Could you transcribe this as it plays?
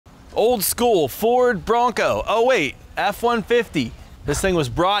Old school Ford Bronco. Oh wait, F-150. This thing was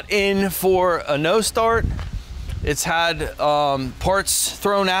brought in for a no start. It's had parts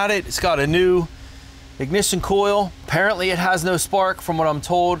thrown at it. It's got a new ignition coil. Apparently it has no spark from what I'm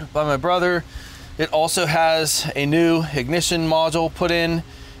told by my brother. It also has a new ignition module put in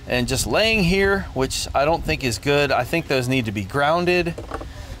and just laying here, which I don't think is good. I think those need to be grounded.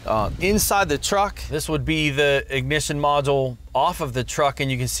 Inside the truck, this would be the ignition module off of the truck, and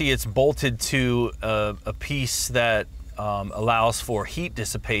you can see it's bolted to a piece that allows for heat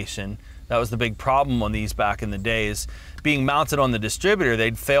dissipation. That was the big problem on these back in the days. Being mounted on the distributor,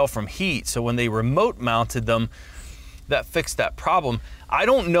 they'd fail from heat. So when they remote mounted them, that fixed that problem. I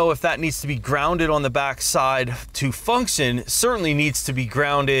don't know if that needs to be grounded on the back side to function. It certainly needs to be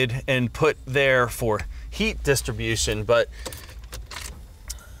grounded and put there for heat distribution, but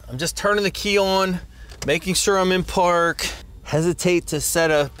I'm just turning the key on, making sure I'm in park. Hesitate to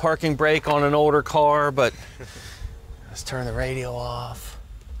set a parking brake on an older car, but let's turn the radio off.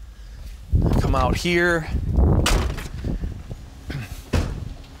 Come out here.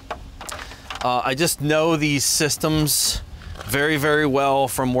 I just know these systems very, very well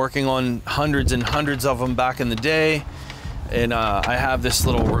from working on hundreds and hundreds of them back in the day. And I have this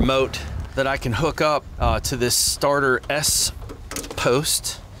little remote that I can hook up to this starter S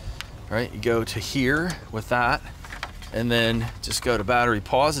post. Right, you go to here with that, and then just go to battery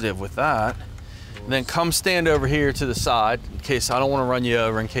positive with that, and then come stand over here to the side in case I don't want to run you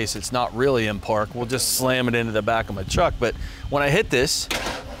over, in case it's not really in park. We'll just slam it into the back of my truck, but when I hit this,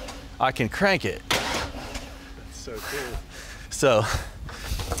 I can crank it. That's so cool. So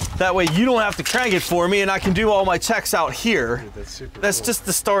that way you don't have to crank it for me, and I can do all my checks out here. Dude, that's super That's cool. just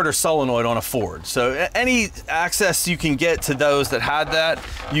the starter solenoid on a Ford. So any access you can get to those that had that,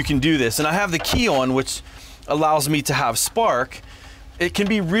 you can do this. And I have the key on, which allows me to have spark. It can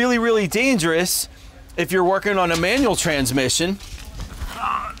be really, really dangerous if you're working on a manual transmission.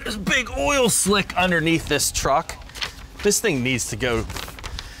 There's a big oil slick underneath this truck. This thing needs to go.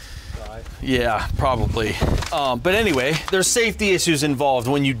 Yeah, probably. But anyway, there's safety issues involved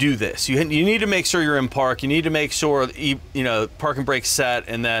when you do this. You need to make sure you're in park. You need to make sure, you know, park and brake set,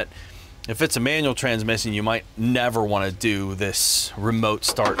 and that if it's a manual transmission, you might never want to do this remote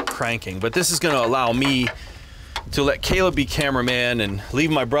start cranking. But this is going to allow me to let Caleb be cameraman and leave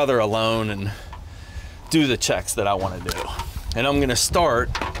my brother alone and do the checks that I want to do. And I'm going to start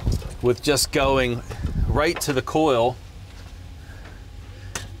with just going right to the coil,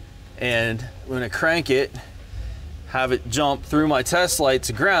 and I'm going to crank it, have it jump through my test light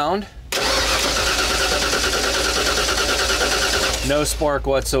to ground. No spark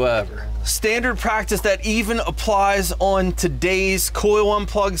whatsoever. Standard practice that even applies on today's coil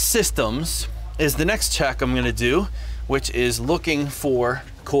unplugged systems is the next check I'm going to do, which is looking for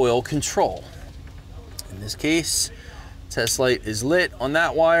coil control. In this case, test light is lit on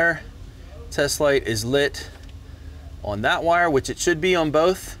that wire. Test light is lit on that wire, which it should be on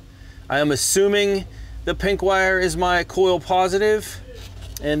both. I am assuming the pink wire is my coil positive,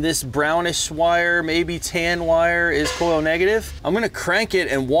 and this brownish wire, maybe tan wire, is coil negative. I'm gonna crank it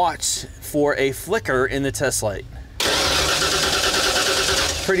and watch for a flicker in the test light.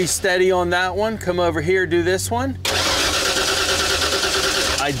 Pretty steady on that one. Come over here, do this one.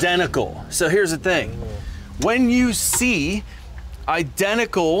 Identical. So here's the thing. When you see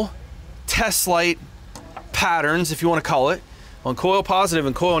identical test light patterns, if you want to call it, on coil positive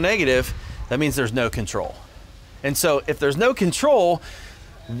and coil negative, that means there's no control. And so if there's no control,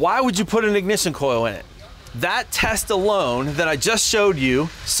 why would you put an ignition coil in it? That test alone that I just showed you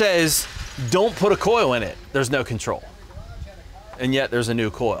says don't put a coil in it. There's no control. And yet there's a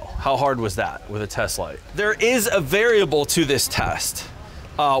new coil. How hard was that with a test light? There is a variable to this test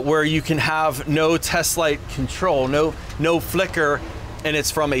where you can have no test light control, no flicker, and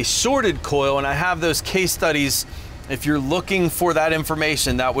it's from a shorted coil. And I have those case studies. If you're looking for that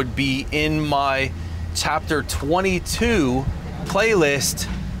information, that would be in my chapter 22 playlist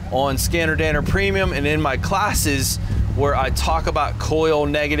on ScannerDanner Premium, and in my classes where I talk about coil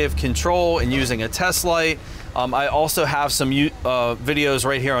negative control and using a test light. I also have some videos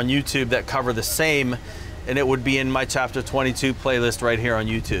right here on YouTube that cover the same, and it would be in my chapter 22 playlist right here on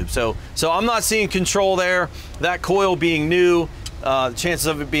YouTube. So I'm not seeing control there. That coil being new, the chances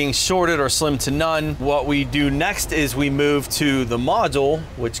of it being shorted are slim to none. What we do next is we move to the module,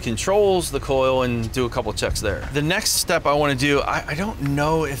 which controls the coil, and do a couple checks there. The next step I want to do, I don't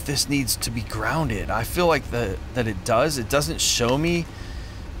know if this needs to be grounded. I feel like that it does. It doesn't show me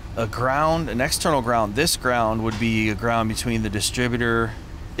a ground, an external ground. This ground would be a ground between the distributor.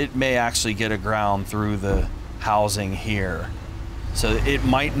 It may actually get a ground through the housing here. So it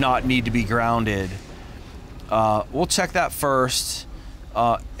might not need to be grounded. We'll check that first,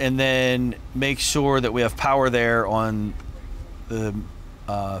 and then make sure that we have power there on the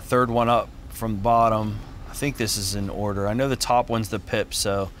third one up from the bottom. I think this is in order. I know the top one's the PIP,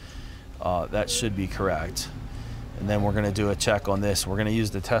 so that should be correct. And then we're gonna do a check on this. We're gonna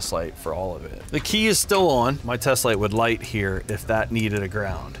use the test light for all of it. The key is still on. My test light would light here if that needed a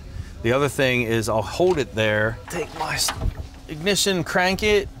ground. The other thing is I'll hold it there, take my ignition, crank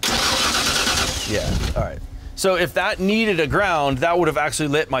it. Yeah, all right. So if that needed a ground, that would have actually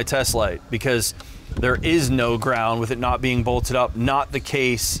lit my test light, because there is no ground with it not being bolted up. Not the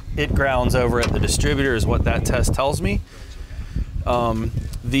case. It grounds over at the distributor is what that test tells me.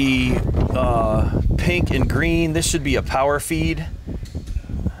 The pink and green, this should be a power feed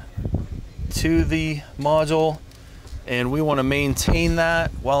to the module, and we want to maintain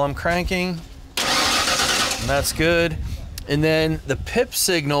that while I'm cranking. And that's good. And then the PIP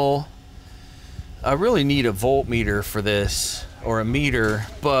signal, I really need a voltmeter for this, or a meter,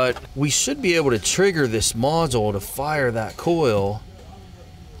 but we should be able to trigger this module to fire that coil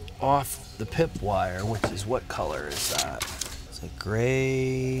off the PIP wire, which is, what color is that? It's like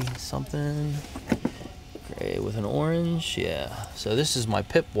gray something, gray with an orange. Yeah, so this is my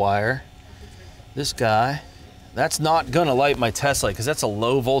PIP wire, this guy. That's not gonna light my test light because that's a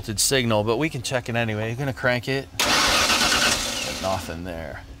low voltage signal, but we can check it anyway. You're gonna crank it, nothing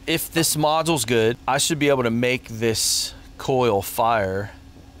there. If this module's good, I should be able to make this coil fire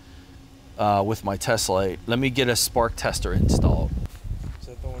with my test light. Let me get a spark tester installed. Is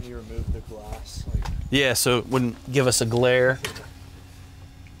that the one you removed the glass? Yeah, so it wouldn't give us a glare.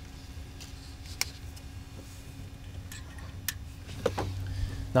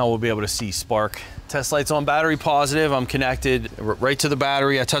 Now we'll be able to see spark. Test light's on battery positive. I'm connected right to the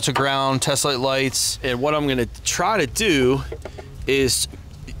battery. I touch a ground, test light lights. And what I'm gonna try to do is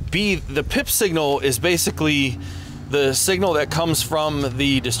the PIP signal is basically the signal that comes from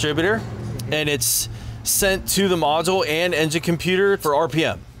the distributor, and it's sent to the module and engine computer for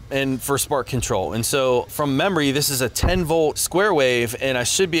RPM and for spark control. And so from memory, this is a 10 volt square wave, and I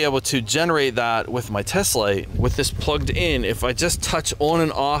should be able to generate that with my test light with this plugged in. If I just touch on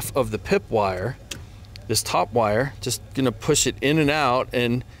and off of the PIP wire, this top wire, just gonna push it in and out,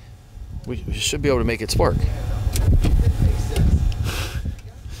 and we should be able to make it spark.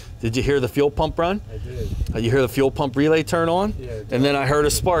 Did you hear the fuel pump run? I did. You hear the fuel pump relay turn on? Yeah. And then I heard a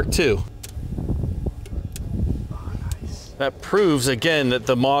spark too. Oh, nice. That proves again that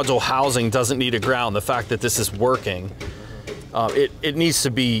the module housing doesn't need a ground. The fact that this is working, it needs to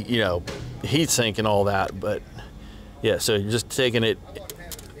be, you know, heat sink and all that. But yeah, so you're just taking it,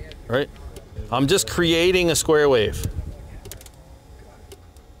 right? I'm just creating a square wave.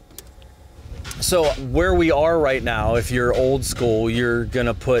 So where we are right now, if you're old school, you're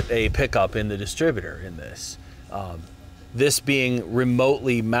gonna put a pickup in the distributor in this. This being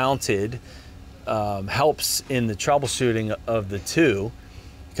remotely mounted helps in the troubleshooting of the two,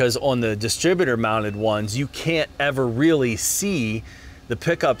 because on the distributor mounted ones, you can't ever really see the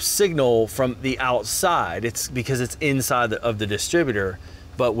pickup signal from the outside. It's because it's inside of the distributor.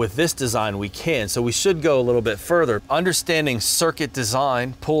 But with this design, we can. So we should go a little bit further. Understanding circuit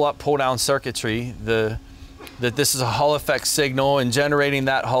design, pull up, pull down circuitry, that this is a Hall effect signal, and generating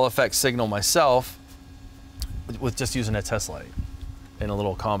that Hall effect signal myself with just using a test light and a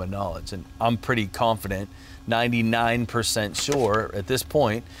little common knowledge. And I'm pretty confident, 99% sure at this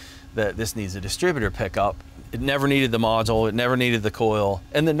point, that this needs a distributor pickup. It never needed the module, it never needed the coil.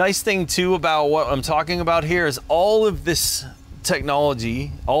 And the nice thing too about what I'm talking about here is all of this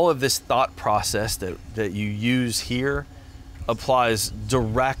technology, all of this thought process that you use here applies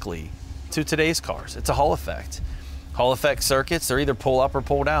directly to today's cars. It's a Hall effect. Hall effect circuits are either pull up or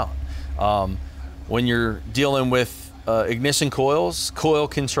pull down. When you're dealing with ignition coils, coil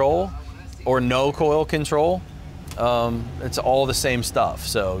control, or no coil control, it's all the same stuff.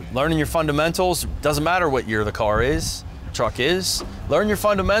 So learning your fundamentals, doesn't matter what year the car is, truck is, learn your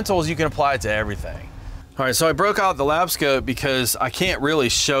fundamentals, you can apply it to everything. All right, so I broke out the lab scope because I can't really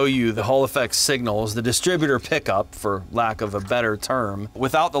show you the Hall effect signals, the distributor pickup, for lack of a better term.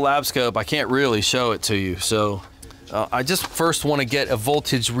 Without the lab scope, I can't really show it to you. So I just first want to get a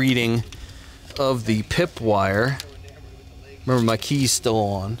voltage reading of the PIP wire. Remember, my key's still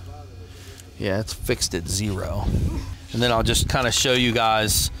on. Yeah, it's fixed at 0. And then I'll just kind of show you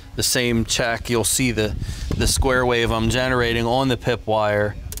guys the same check. You'll see the square wave I'm generating on the PIP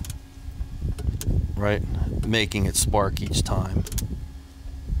wire, right? Making it spark each time.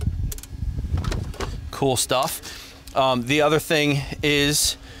 Cool stuff. The other thing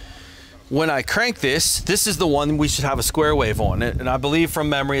is when I crank this, this is the one we should have a square wave on it. And I believe from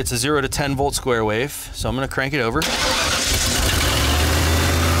memory, it's a 0 to 10 volt square wave. So I'm gonna crank it over.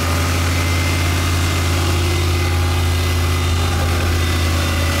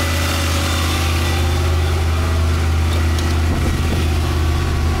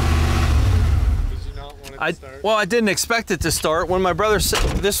 Well, I didn't expect it to start. When my brother said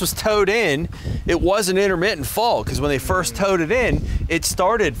this was towed in, it was an intermittent fault, because when they first towed it in, it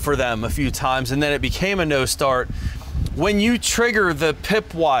started for them a few times and then it became a no start. When you trigger the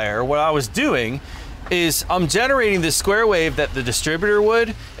PIP wire, what I was doing is I'm generating this square wave that the distributor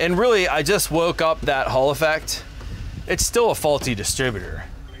would, and really I just woke up that Hall effect. It's still a faulty distributor.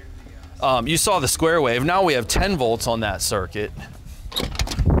 You saw the square wave. Now we have 10 volts on that circuit,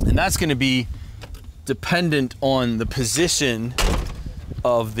 and that's going to be dependent on the position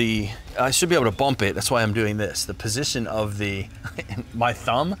of the, I should be able to bump it, that's why I'm doing this, the position of the, my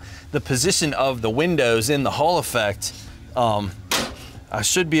thumb, the position of the windows in the Hall effect. I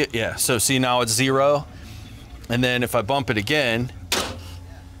should be, yeah, so see now it's 0, and then if I bump it again,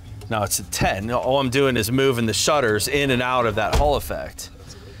 now it's at 10. All I'm doing is moving the shutters in and out of that Hall effect.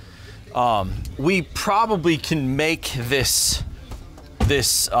 We probably can make this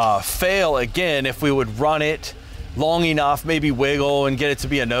fail again if we would run it long enough, maybe wiggle and get it to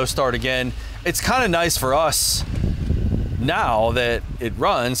be a no start again. It's kind of nice for us now that it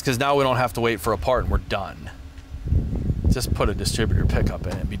runs, because now we don't have to wait for a part and we're done. Just put a distributor pickup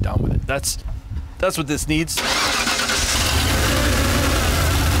in it and be done with it. That's what this needs.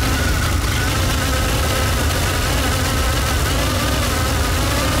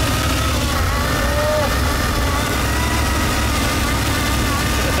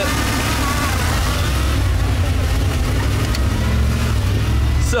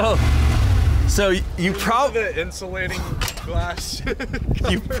 So you probably the insulating glass.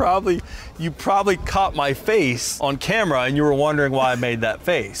 you probably caught my face on camera and you were wondering why I made that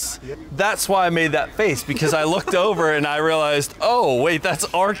face. That's why I made that face, because I looked over and I realized, oh wait, that's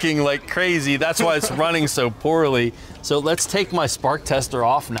arcing like crazy. That's why it's running so poorly. So let's take my spark tester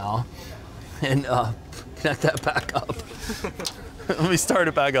off now and connect that back up. Let me start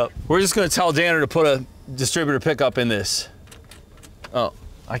it back up. We're just gonna tell Danner to put a distributor pickup in this. Oh.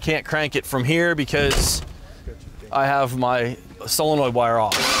 I can't crank it from here because I have my solenoid wire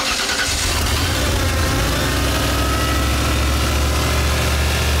off.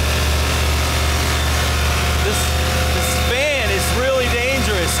 This fan is really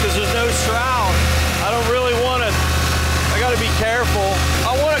dangerous because there's no shroud. I don't really want to, I got to be careful.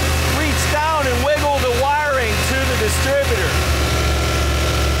 I want to reach down and wiggle the wiring to the distributor.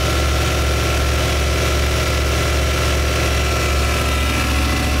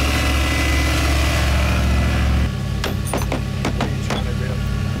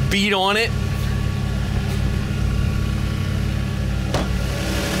 Beat on it.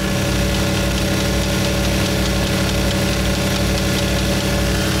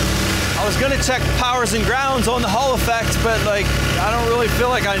 I was gonna check powers and grounds on the Hall effect, but like, I don't really feel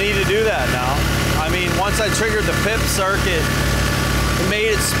like I need to do that now. I mean, once I triggered the PIP circuit, it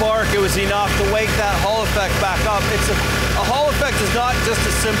made it spark, it was enough to wake that Hall effect back up. A Hall effect is not just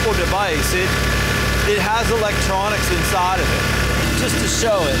a simple device. It has electronics inside of it. Just to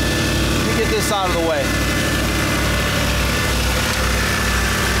show it, let me get this out of the way.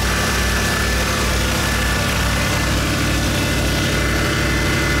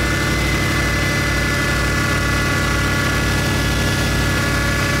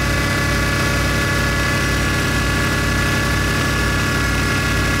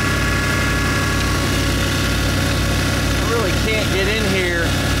 I really can't get in here.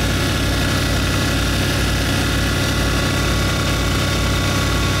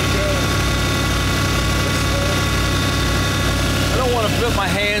 Put my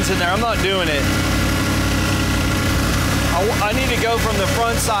hands in there. I'm not doing it. I need to go from the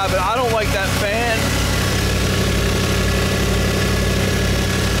front side, but I don't like that fan.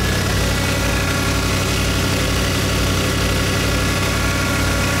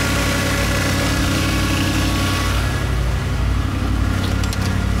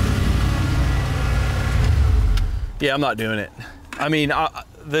 Yeah, I'm not doing it. I mean,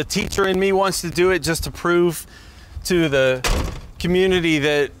 the teacher in me wants to do it just to prove to the community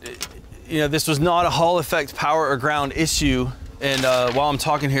that, you know, this was not a Hall effect power or ground issue. And while I'm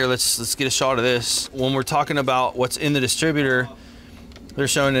talking here, let's get a shot of this. When we're talking about what's in the distributor, they're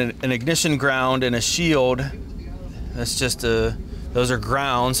showing an ignition ground and a shield. That's just those are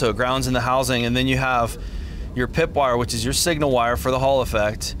ground, so ground's in the housing, and then you have your PIP wire, which is your signal wire for the Hall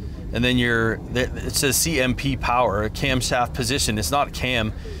effect, and then it says CMP power, a camshaft position. It's not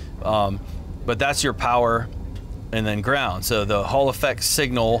cam. But that's your power and then ground. So the Hall effect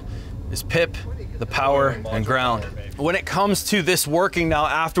signal is PIP, the power, and ground. When it comes to this working now,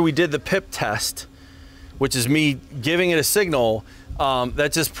 after we did the PIP test, which is me giving it a signal,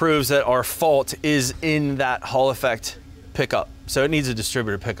 that just proves that our fault is in that Hall effect pickup. So it needs a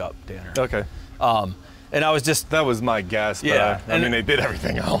distributor pickup, Danner. Okay. And I was just... That was my guess, but yeah, I mean, they did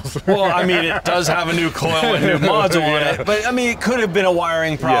everything else. Well, I mean, it does have a new coil and new module on it, but I mean, it could have been a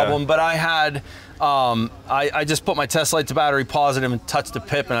wiring problem, but I had... I just put my test light to battery positive and touched the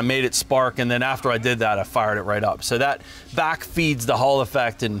PIP and I made it spark, and then after I did that, I fired it right up. So that back feeds the Hall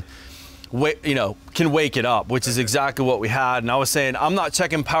effect and can wake it up, which is exactly what we had. And I was saying, I'm not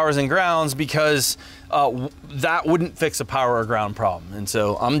checking powers and grounds because that wouldn't fix a power or ground problem. And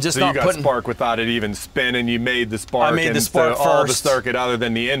so I'm just not putting... So you got spark without it even spinning, you made the spark. I made the spark first. All the circuit other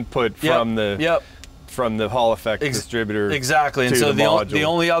than the input from the... From the Hall effect distributor. Exactly, and so the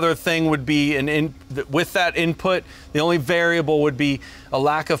only other thing would be, with that input, the only variable would be a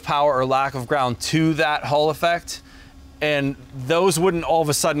lack of power or lack of ground to that Hall effect. And those wouldn't all of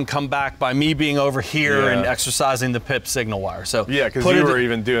a sudden come back by me being over here and exercising the PIP signal wire. So yeah, because you were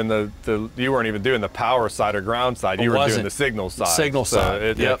even doing you weren't even doing the power side or ground side. You were doing the signal side. Signal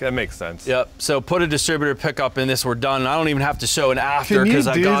side. It makes sense. Yep. So put a distributor pickup in this. We're done. I don't even have to show an after because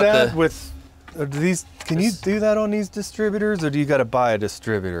I got that with. Can you do that on these distributors, or do you got to buy a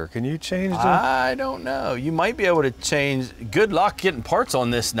distributor? Can you change them? I don't know. You might be able to change. Good luck getting parts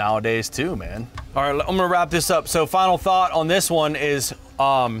on this nowadays too, man. All right, I'm gonna wrap this up. So final thought on this one is,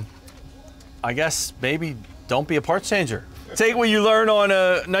 I guess maybe don't be a parts changer. Take what you learned on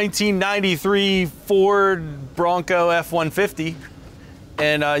a 1993 Ford Bronco F-150,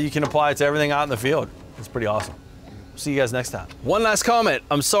 and you can apply it to everything out in the field. It's pretty awesome. See you guys next time. One last comment.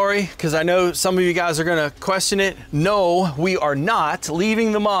 I'm sorry, because I know some of you guys are gonna question it. No, we are not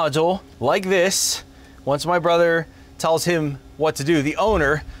leaving the module like this. Once my brother tells him what to do, the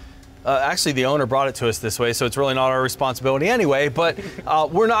owner, actually the owner brought it to us this way, so it's really not our responsibility anyway, but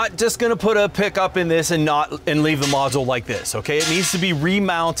we're not just gonna put a pickup in this and leave the module like this, okay? It needs to be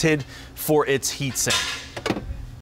remounted for its heat sink.